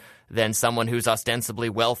than someone who's ostensibly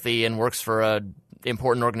wealthy and works for a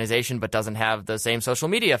important organization but doesn't have the same social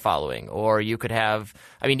media following. Or you could have,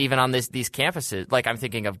 I mean, even on these campuses, like I'm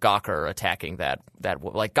thinking of Gawker attacking that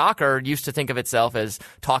Gawker used to think of itself as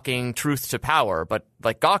talking truth to power, but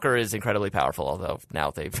Gawker is incredibly powerful, although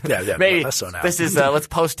now they've maybe less so now. This is let's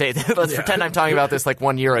post-date. Let's pretend I'm talking about this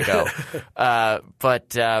 1 year ago.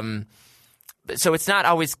 So it's not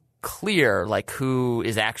always clear who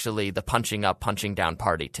is actually the punching up, punching down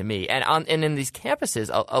party to me. And in these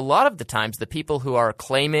campuses, a lot of the times the people who are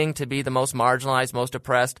claiming to be the most marginalized, most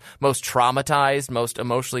oppressed, most traumatized, most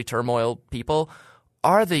emotionally turmoiled people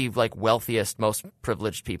are the wealthiest, most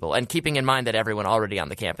privileged people. And keeping in mind that everyone already on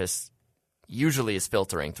the campus usually is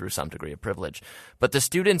filtering through some degree of privilege. But the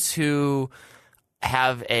students who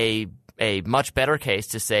have a much better case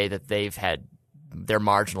to say that they're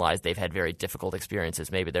marginalized, they've had very difficult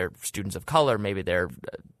experiences. Maybe they're students of color, maybe they're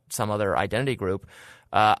some other identity group.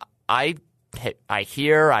 I've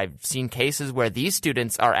seen cases where these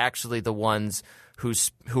students are actually the ones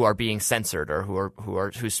who are being censored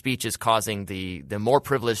or whose speech is causing the more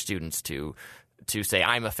privileged students to say,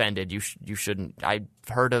 I'm offended, you shouldn't. I've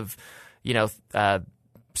heard of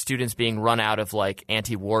students being run out of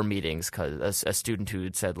anti-war meetings because a student who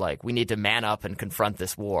had said we need to man up and confront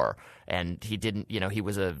this war, and he didn't. He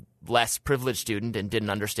was a less privileged student and didn't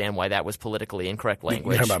understand why that was politically incorrect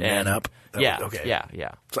language. You're talking about man up? Okay.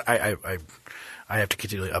 Yeah. So I have to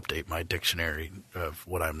continually update my dictionary of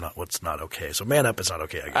what's not okay. So man up is not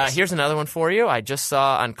okay, I guess. Here's another one for you. I just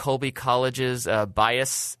saw on Colby College's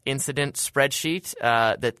bias incident spreadsheet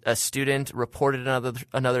that a student reported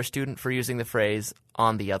another student for using the phrase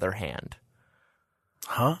 "on the other hand."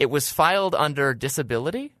 Huh? It was filed under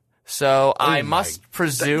disability. So I must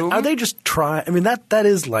presume. Are they just trying? I mean, that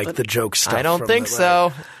is the joke stuff. I don't think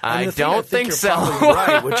so. I don't think so.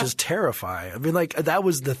 Right, which is terrifying. I mean, that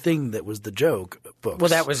was the thing that was the joke books.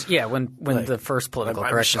 Well, that was when the first political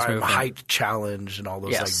correctness movement, height challenge, and all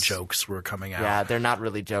those jokes were coming out. Yeah, they're not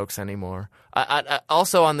really jokes anymore.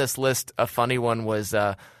 Also on this list, a funny one was.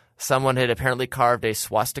 Someone had apparently carved a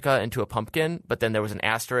swastika into a pumpkin, but then there was an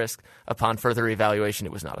asterisk. Upon further evaluation,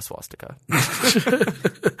 it was not a swastika.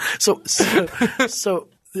 So is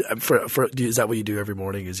that what you do every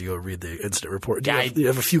morning? Is you go read the incident report? You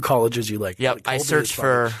have a few colleges you like. Yep, I search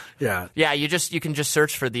for. Yeah. You can just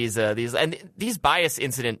search for these and these bias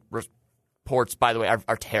incident reports. By the way,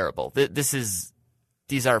 are terrible.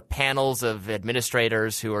 these are panels of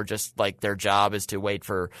administrators who are just like their job is to wait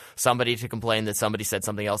for somebody to complain that somebody said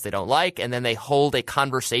something else they don't like, and then they hold a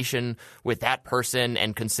conversation with that person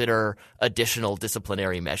and consider additional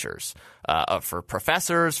disciplinary measures for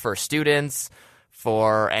professors, for students,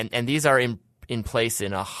 and these are in place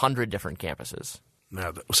in 100 different campuses.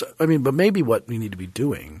 Yeah, but maybe what we need to be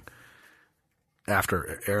doing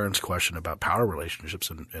after Aaron's question about power relationships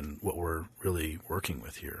and what we're really working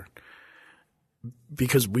with here.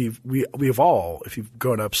 Because we've all, if you've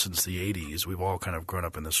grown up since the 80s, we've all kind of grown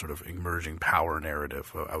up in this sort of emerging power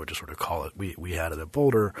narrative. I would just sort of call it. We had it at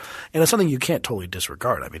Boulder, and it's something you can't totally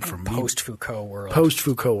disregard. I mean, from post-Foucault world.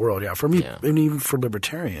 Post-Foucault world, yeah. For me, and even for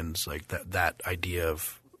libertarians, like that idea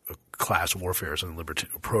of class warfare, something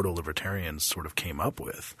proto-libertarians sort of came up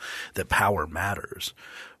with, that power matters.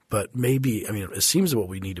 But maybe, I mean, it seems that what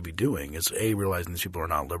we need to be doing is A, realizing these people are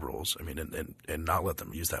not liberals, I mean, and not let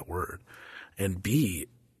them use that word. And B,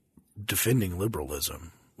 defending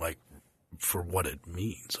liberalism, like for what it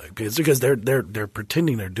means, like because they're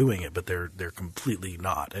pretending they're doing it, but they're completely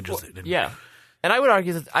not. And just yeah. And I would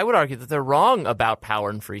argue that they're wrong about power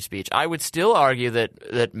and free speech. I would still argue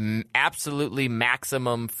that absolutely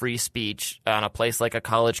maximum free speech on a place like a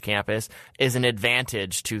college campus is an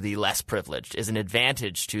advantage to the less privileged, is an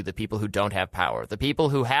advantage to the people who don't have power. The people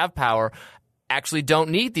who have power actually don't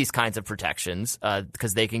need these kinds of protections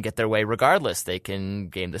because they can get their way regardless. They can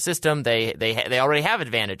game the system. They already have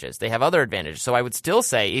advantages. They have other advantages. So I would still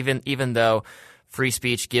say even though free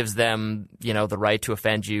speech gives them, the right to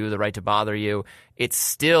offend you, the right to bother you, it's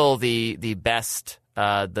still the best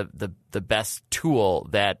the best tool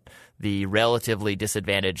that the relatively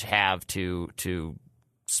disadvantaged have to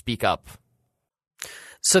speak up.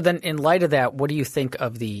 So then, in light of that, what do you think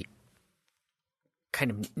of the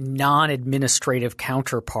kind of non-administrative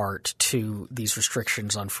counterpart to these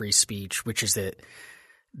restrictions on free speech, which is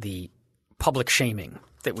the public shaming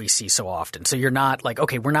that we see so often? So you're not like,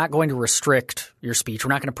 okay, we're not going to restrict your speech. We're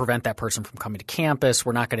not going to prevent that person from coming to campus.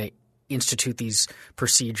 We're not going to institute these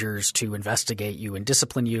procedures to investigate you and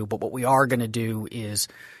discipline you. But what we are going to do is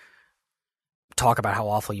talk about how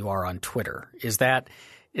awful you are on Twitter. Is that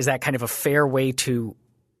kind of a fair way to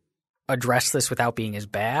address this without being as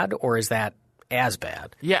bad, or is that as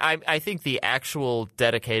bad? Yeah, I think the actual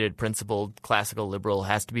dedicated, principled classical liberal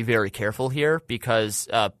has to be very careful here because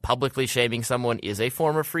publicly shaming someone is a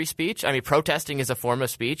form of free speech. I mean, protesting is a form of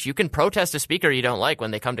speech. You can protest a speaker you don't like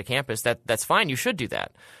when they come to campus. That's fine. You should do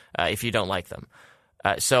that if you don't like them.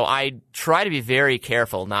 So I try to be very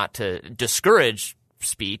careful not to discourage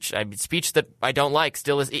speech. I mean, speech that I don't like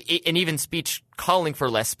still is, and even speech calling for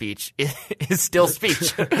less speech is still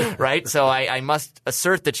speech, right? So I must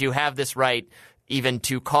assert that you have this right even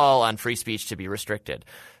to call on free speech to be restricted.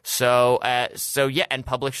 So yeah, and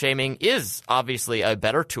public shaming is obviously a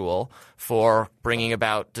better tool for bringing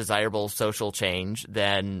about desirable social change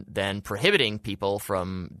than prohibiting people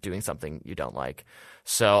from doing something you don't like.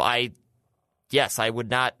 So I would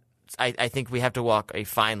not. I think we have to walk a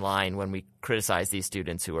fine line when we criticize these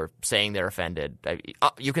students who are saying they're offended.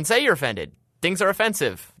 You can say you're offended. Things are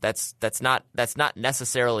offensive. That's not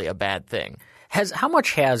necessarily a bad thing. How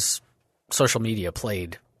much has social media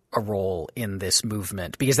played a role in this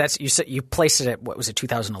movement? Because you placed it at, what was it,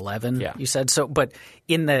 2011? Yeah. You said so. But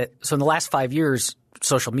in the last 5 years,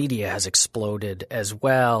 social media has exploded as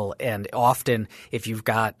well. And often, if you've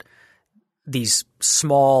got these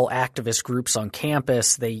small activist groups on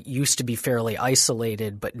campus, they used to be fairly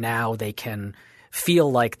isolated, but now they can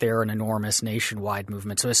feel like they're an enormous nationwide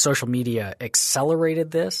movement. So has social media accelerated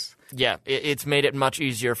this? Yeah, it's made it much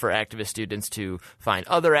easier for activist students to find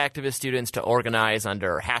other activist students, to organize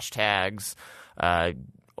under hashtags,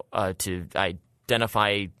 to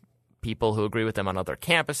identify people who agree with them on other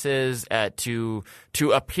campuses,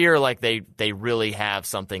 to appear like they really have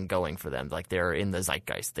something going for them, like they're in the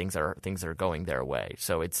zeitgeist. Things are going their way.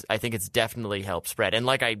 So I think it's definitely helped spread. And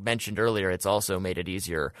like I mentioned earlier, it's also made it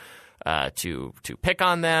easier to pick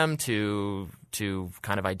on them, to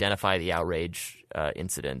kind of identify the outrage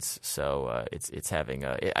incidents. So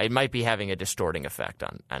it might be having a distorting effect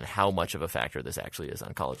on how much of a factor this actually is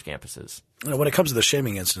on college campuses. When it comes to the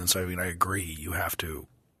shaming incidents, I mean, I agree. You have to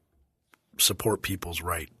support people's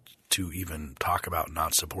right to even talk about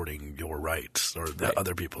not supporting your rights or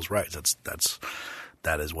other people's rights.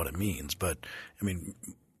 That is what it means. But I mean,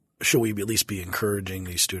 should we at least be encouraging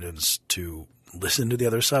these students to listen to the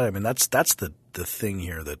other side? I mean, that's the thing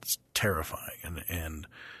here that's terrifying. And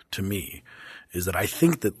to me is that I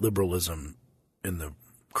think that liberalism, in the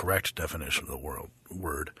correct definition of the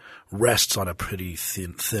word, rests on a pretty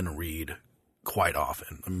thin reed quite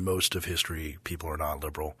often. Most of history, people are not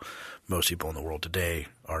liberal. Most people in the world today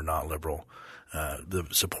are not liberal.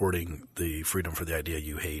 Supporting the freedom for the idea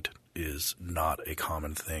you hate is not a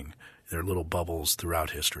common thing. There are little bubbles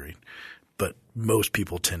throughout history. But most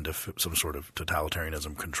people tend to some sort of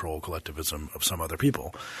totalitarianism, control, collectivism of some other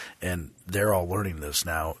people. And they're all learning this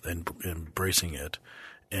now and embracing it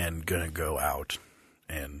and going to go out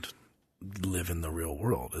and live in the real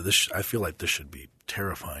world. I feel like this should be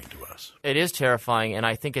terrifying to us. It is terrifying, and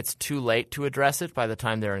I think it's too late to address it by the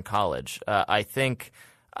time they're in college. I think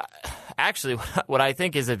actually what I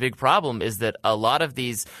think is a big problem is that a lot of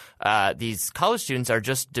these college students are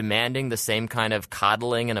just demanding the same kind of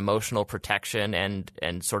coddling and emotional protection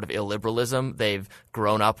and sort of illiberalism they've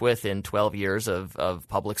grown up with in 12 years of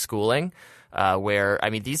public schooling. Where, I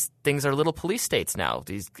mean, these things are little police states now.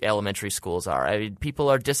 These elementary schools are. I mean, people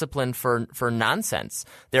are disciplined for nonsense.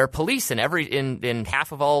 There are police in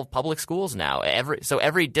half of all public schools now. So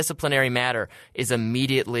every disciplinary matter is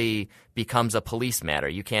immediately becomes a police matter.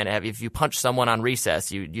 You can't have, if you punch someone on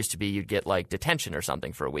recess, you'd get like detention or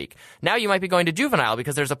something for a week. Now you might be going to juvenile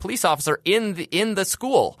because there's a police officer in the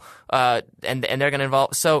school, and they're going to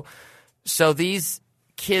involve. So these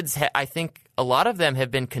kids, I think a lot of them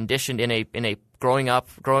have been conditioned in a going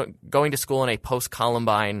to school in a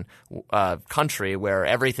post-Columbine country where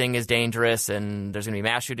everything is dangerous and there's going to be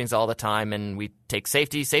mass shootings all the time, and we take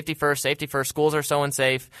safety first. Schools are so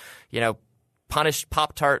unsafe. Punish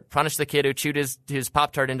the kid who chewed his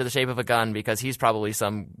Pop-Tart into the shape of a gun because he's probably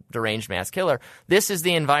some deranged mass killer. This is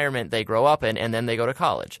the environment they grow up in, and then they go to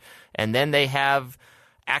college, and then they have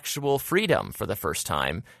actual freedom for the first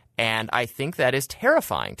time. And I think that is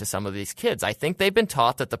terrifying to some of these kids. I think they've been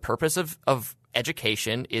taught that the purpose of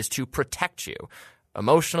education is to protect you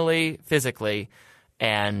emotionally, physically,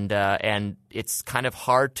 and it's kind of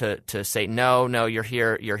hard to say no. You're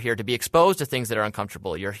here to be exposed to things that are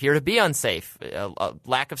uncomfortable. You're here to be unsafe. A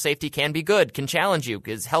lack of safety can be good, can challenge you,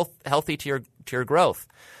 is healthy to your growth.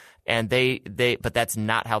 And but that's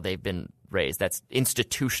not how they've been raised. That's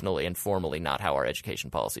institutionally and formally not how our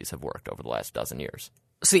education policies have worked over the last dozen years.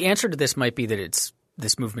 So the answer to this might be that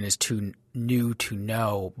this movement is too new to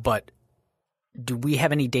know, but do we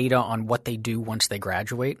have any data on what they do once they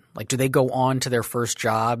graduate? Like, do they go on to their first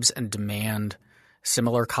jobs and demand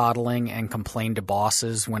similar coddling and complain to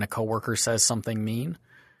bosses when a coworker says something mean?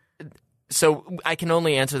 So I can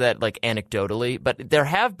only answer that like anecdotally, but there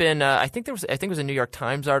have been I think it was a New York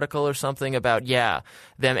Times article or something about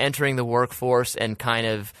them entering the workforce and kind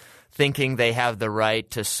of thinking they have the right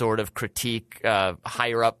to sort of critique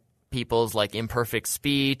higher up people's like imperfect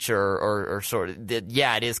speech or sort of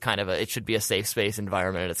it is kind of it should be a safe space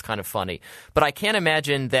environment, and it's kind of funny. But I can't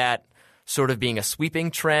imagine that sort of being a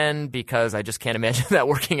sweeping trend, because I just can't imagine that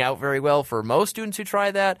working out very well for most students who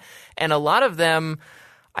try that. And a lot of them,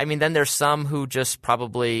 I mean, then there's some who just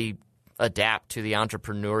probably adapt to the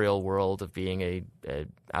entrepreneurial world of being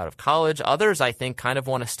out of college. Others, I think, kind of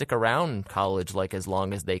want to stick around college like as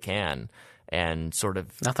long as they can, and sort of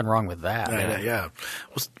nothing wrong with that. Yeah.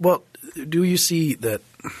 Well, do you see that?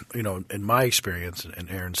 In my experience, and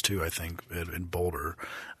Aaron's too, I think, in Boulder.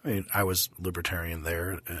 I mean, I was libertarian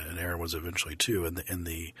there, and Aaron was eventually too.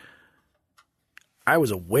 I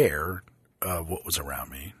was aware of what was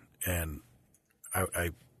around me, and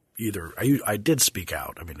I did speak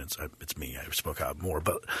out. I mean, it's me. I spoke out more,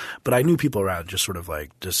 but I knew people around just sort of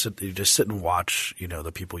like just sit and watch,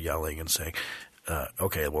 the people yelling and saying,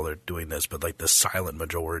 okay, well, they're doing this, but like the silent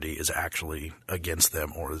majority is actually against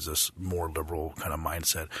them, or is this more liberal kind of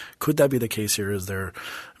mindset? Could that be the case here?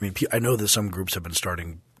 I know that some groups have been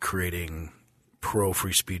creating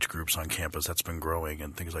pro-free speech groups on campus that's been growing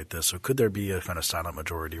and things like this. So could there be a kind of silent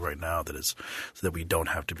majority right now so that we don't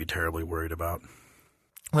have to be terribly worried about?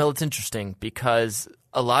 Well, it's interesting because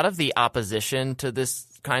a lot of the opposition to this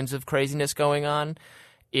kinds of craziness going on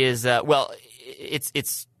is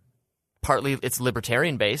it's partly it's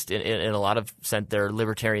libertarian based in a lot of sense. There are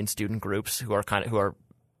libertarian student groups who are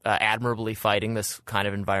admirably fighting this kind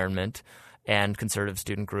of environment, and conservative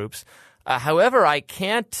student groups. However, I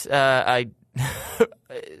can't.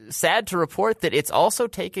 Sad to report that it's also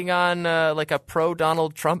taking on like a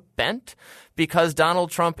pro-Donald Trump bent, because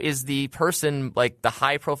Donald Trump is the person, like the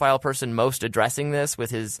high-profile person most addressing this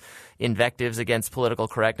with his invectives against political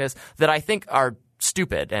correctness that I think are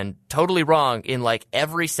stupid and totally wrong in like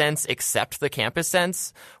every sense except the campus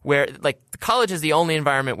sense, where like college is the only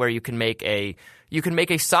environment where you can make a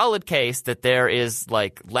solid case that there is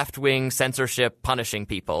like left-wing censorship punishing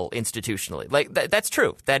people institutionally. Like that's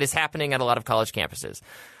true. That is happening at a lot of college campuses.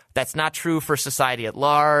 That's not true for society at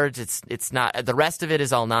large. It's not. The rest of it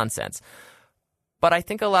is all nonsense. But I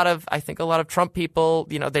think a lot of Trump people,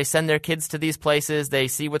 they send their kids to these places. They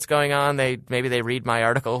see what's going on. Maybe they read my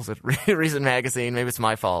articles at Reason Magazine. Maybe it's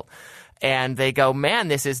my fault. And they go, man,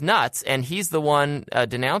 this is nuts. And he's the one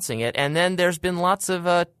denouncing it. And then there's been lots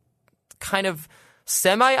of kind of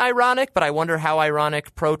semi-ironic, but I wonder how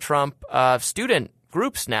ironic pro-Trump student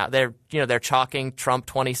groups now. They're chalking Trump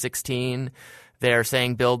 2016. They're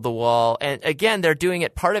saying build the wall. And again, they're doing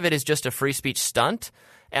it. Part of it is just a free speech stunt.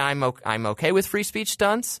 And I'm okay with free speech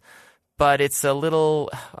stunts, but it's a little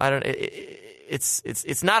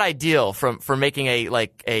it's not ideal for making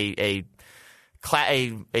a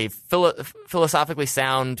philosophically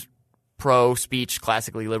sound pro-speech,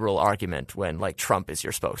 classically liberal argument when Trump is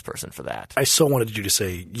your spokesperson for that. I so wanted you to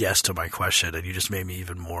say yes to my question, and you just made me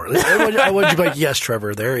even more. I wanted you to be like, yes,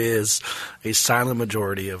 Trevor, there is a silent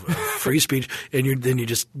majority of free speech, and then you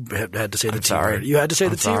just had to say the T word. You had to say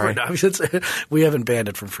the T word. I mean, we haven't banned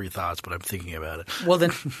it from free thoughts, but I'm thinking about it. Well,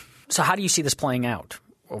 then, so how do you see this playing out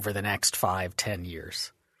over the next 5-10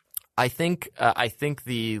 years? I think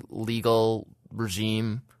the legal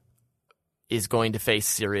regime is going to face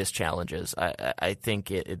serious challenges. I think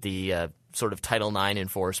the sort of Title IX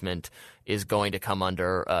enforcement is going to come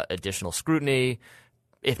under additional scrutiny,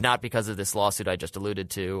 if not because of this lawsuit I just alluded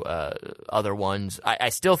to, other ones. I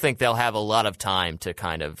still think they'll have a lot of time to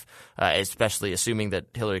kind of, especially assuming that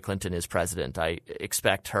Hillary Clinton is president, I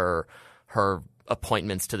expect her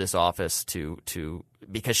appointments to this office to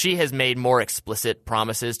because she has made more explicit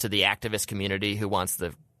promises to the activist community who wants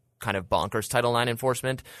the kind of bonkers Title IX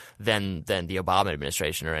enforcement than the Obama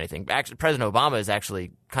administration or anything. Actually, President Obama is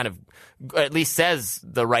actually kind of at least says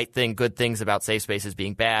the right thing, good things about safe spaces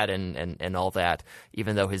being bad and all that,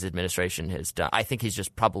 even though his administration has done. I think he's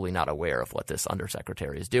just probably not aware of what this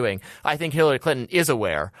undersecretary is doing. I think Hillary Clinton is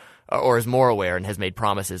aware or is more aware and has made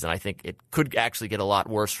promises, and I think it could actually get a lot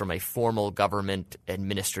worse from a formal government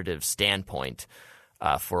administrative standpoint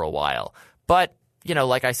for a while. But,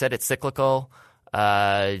 like I said, it's cyclical.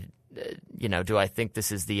 Do I think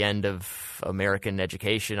this is the end of American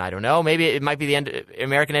education? I don't know. Maybe it might be the end.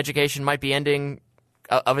 American education might be ending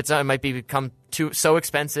of its own. It might become so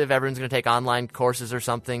expensive. Everyone's going to take online courses or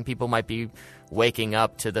something. People might be waking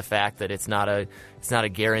up to the fact that it's not a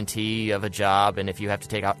guarantee of a job, and if you have to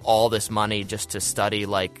take out all this money just to study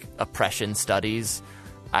oppression studies,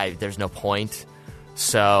 there's no point.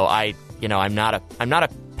 So I'm not a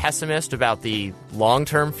pessimist about the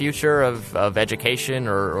long-term future of education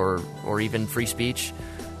or even free speech,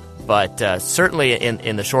 but certainly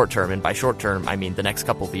in the short term, and by short term I mean the next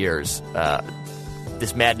couple of years,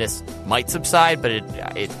 this madness might subside, but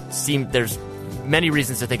it seems there's many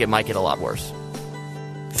reasons to think it might get a lot worse.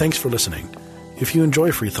 Thanks for listening. If you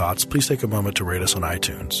enjoy Free Thoughts, please take a moment to rate us on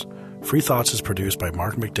iTunes. Free Thoughts is produced by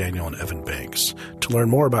Mark McDaniel and Evan Banks. To learn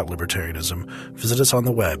more about libertarianism, visit us on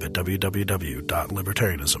the web at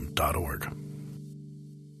www.libertarianism.org.